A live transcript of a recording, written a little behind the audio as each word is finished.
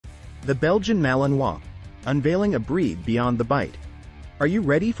The Belgian Malinois, unveiling a breed beyond the bite. Are you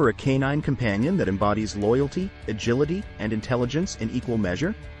ready for a canine companion that embodies loyalty, agility, and intelligence in equal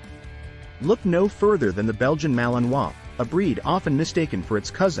measure? Look no further than the Belgian Malinois, a breed often mistaken for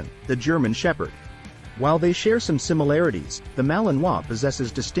its cousin, the German Shepherd. While they share some similarities, the Malinois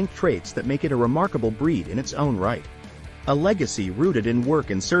possesses distinct traits that make it a remarkable breed in its own right. A legacy rooted in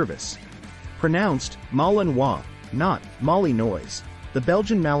work and service. Pronounced Malinois, not Malinois, the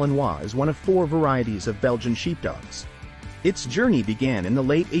Belgian Malinois is one of 4 varieties of Belgian sheepdogs. Its journey began in the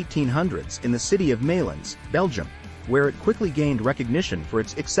late 1800s in the city of Malines, Belgium, where it quickly gained recognition for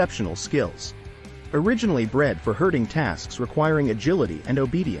its exceptional skills. Originally bred for herding tasks requiring agility and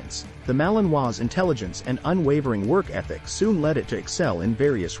obedience, the Malinois' intelligence and unwavering work ethic soon led it to excel in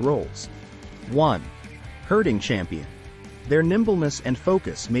various roles. 1. Herding champion. Their nimbleness and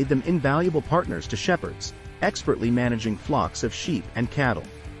focus made them invaluable partners to shepherds, expertly managing flocks of sheep and cattle.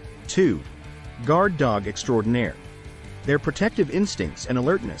 2. Guard dog extraordinaire. Their protective instincts and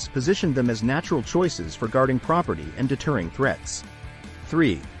alertness positioned them as natural choices for guarding property and deterring threats.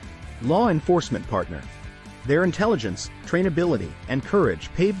 3. Law enforcement partner. Their intelligence, trainability, and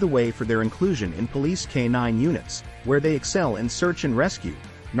courage paved the way for their inclusion in police K9 units, where they excel in search and rescue,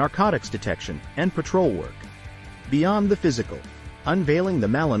 narcotics detection, and patrol work. Beyond the physical, unveiling the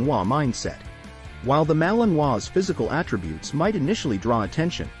Malinois mindset. While the Malinois' physical attributes might initially draw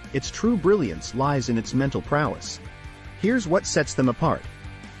attention, its true brilliance lies in its mental prowess. Here's what sets them apart.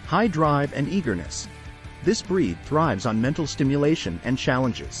 High drive and eagerness. This breed thrives on mental stimulation and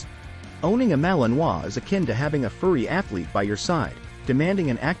challenges. Owning a Malinois is akin to having a furry athlete by your side,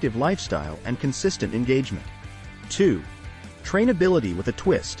 demanding an active lifestyle and consistent engagement. 2. Trainability with a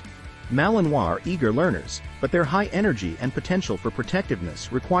twist. Malinois are eager learners, but their high energy and potential for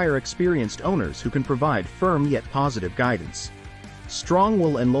protectiveness require experienced owners who can provide firm yet positive guidance. Strong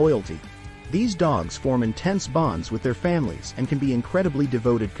will and loyalty. These dogs form intense bonds with their families and can be incredibly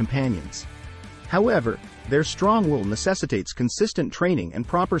devoted companions. However, their strong will necessitates consistent training and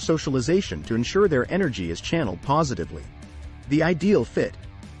proper socialization to ensure their energy is channeled positively. The ideal fit.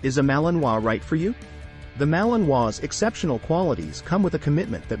 Is a Malinois right for you? The Malinois' exceptional qualities come with a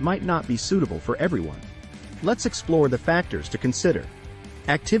commitment that might not be suitable for everyone. Let's explore the factors to consider.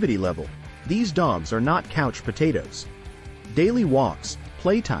 Activity level. These dogs are not couch potatoes. Daily walks,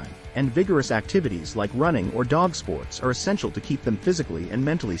 playtime, and vigorous activities like running or dog sports are essential to keep them physically and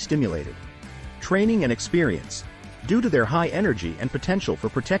mentally stimulated. Training and experience. Due to their high energy and potential for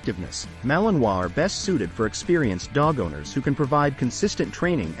protectiveness, Malinois are best suited for experienced dog owners who can provide consistent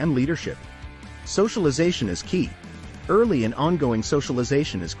training and leadership. Socialization is key. Early and ongoing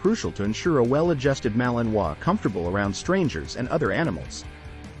socialization is crucial to ensure a well-adjusted Malinois comfortable around strangers and other animals.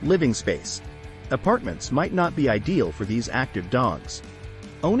 Living space. Apartments might not be ideal for these active dogs.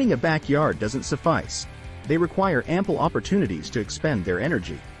 Owning a backyard doesn't suffice. They require ample opportunities to expend their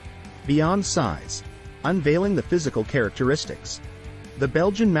energy. Beyond size. Unveiling the physical characteristics. The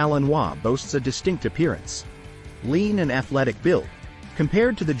Belgian Malinois boasts a distinct appearance. Lean and athletic build.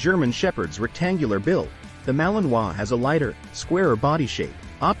 Compared to the German Shepherd's rectangular build, the Malinois has a lighter, squarer body shape,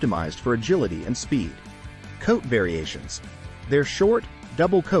 optimized for agility and speed. Coat variations. Their short,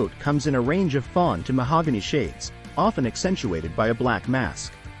 double coat comes in a range of fawn to mahogany shades, often accentuated by a black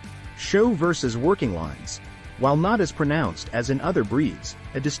mask. Show versus working lines. While not as pronounced as in other breeds,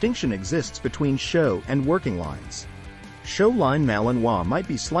 a distinction exists between show and working lines. Show line Malinois might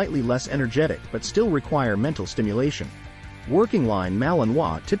be slightly less energetic but still require mental stimulation. Working line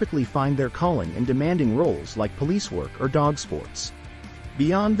Malinois typically find their calling in demanding roles like police work or dog sports.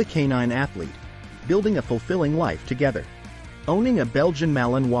 Beyond the canine athlete. Building a fulfilling life together. Owning a Belgian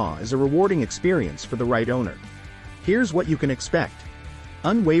Malinois is a rewarding experience for the right owner. Here's what you can expect.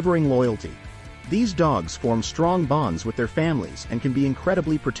 Unwavering loyalty. These dogs form strong bonds with their families and can be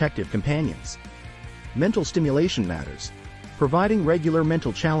incredibly protective companions. Mental stimulation matters. Providing regular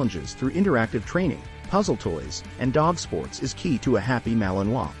mental challenges through interactive training, puzzle toys, and dog sports is key to a happy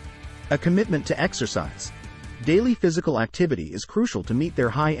Malinois. A commitment to exercise. Daily physical activity is crucial to meet their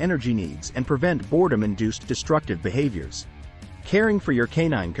high energy needs and prevent boredom-induced destructive behaviors. Caring for your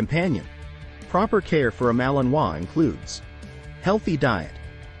canine companion. Proper care for a Malinois includes healthy diet.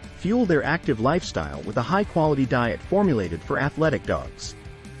 Fuel their active lifestyle with a high-quality diet formulated for athletic dogs.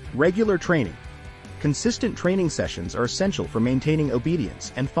 Regular training. Consistent training sessions are essential for maintaining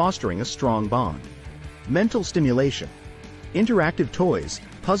obedience and fostering a strong bond. Mental stimulation. Interactive toys,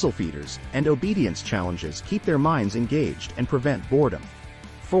 puzzle feeders, and obedience challenges keep their minds engaged and prevent boredom.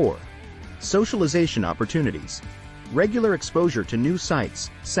 4. Socialization opportunities. Regular exposure to new sights,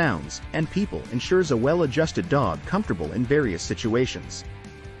 sounds, and people ensures a well-adjusted dog comfortable in various situations.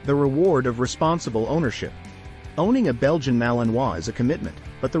 The reward of responsible ownership. Owning a Belgian Malinois is a commitment,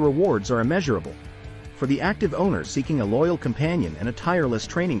 but the rewards are immeasurable. For the active owner seeking a loyal companion and a tireless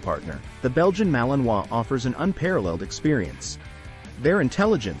training partner, the Belgian Malinois offers an unparalleled experience. Their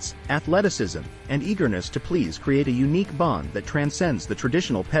intelligence, athleticism, and eagerness to please create a unique bond that transcends the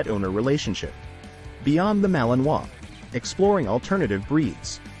traditional pet-owner relationship. Beyond the Malinois. Exploring alternative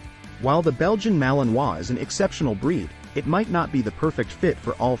breeds. While the Belgian Malinois is an exceptional breed, it might not be the perfect fit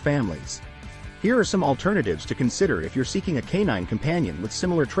for all families. Here are some alternatives to consider if you're seeking a canine companion with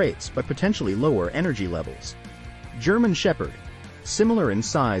similar traits but potentially lower energy levels. German Shepherd. Similar in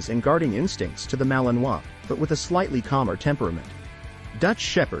size and guarding instincts to the Malinois, but with a slightly calmer temperament. Dutch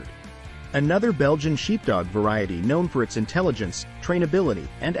Shepherd. Another Belgian sheepdog variety known for its intelligence, trainability,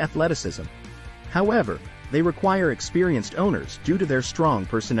 and athleticism. However, they require experienced owners due to their strong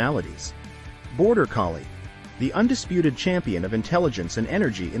personalities. Border Collie. The undisputed champion of intelligence and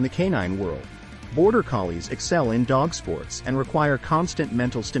energy in the canine world. Border Collies excel in dog sports and require constant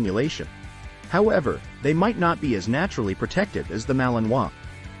mental stimulation. However, they might not be as naturally protective as the Malinois.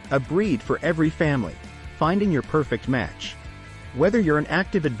 A breed for every family. Finding your perfect match. Whether you're an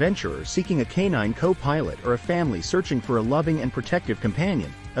active adventurer seeking a canine co-pilot or a family searching for a loving and protective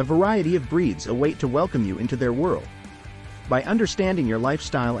companion, a variety of breeds await to welcome you into their world. By understanding your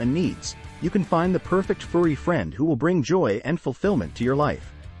lifestyle and needs, you can find the perfect furry friend who will bring joy and fulfillment to your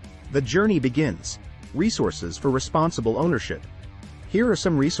life. The journey begins. Resources for responsible ownership. Here are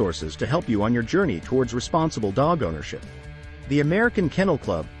some resources to help you on your journey towards responsible dog ownership. The American Kennel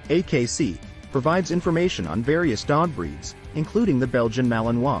Club, AKC, provides information on various dog breeds, including the Belgian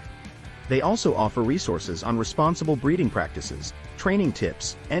Malinois. They also offer resources on responsible breeding practices, training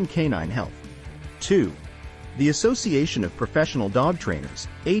tips, and canine health. 2. The Association of Professional Dog Trainers,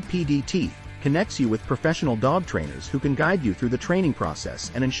 APDT, connects you with professional dog trainers who can guide you through the training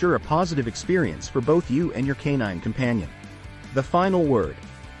process and ensure a positive experience for both you and your canine companion. The final word.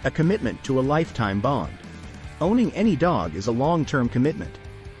 A commitment to a lifetime bond. Owning any dog is a long-term commitment.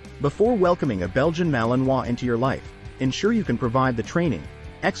 Before welcoming a Belgian Malinois into your life, ensure you can provide the training,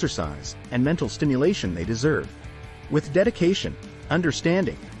 exercise, and mental stimulation they deserve. With dedication,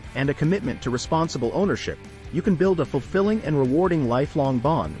 understanding, and a commitment to responsible ownership, you can build a fulfilling and rewarding lifelong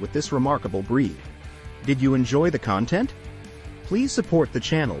bond with this remarkable breed. Did you enjoy the content? Please support the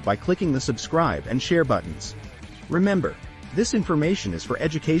channel by clicking the subscribe and share buttons. Remember, this information is for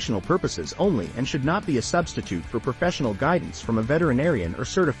educational purposes only and should not be a substitute for professional guidance from a veterinarian or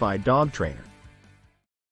certified dog trainer.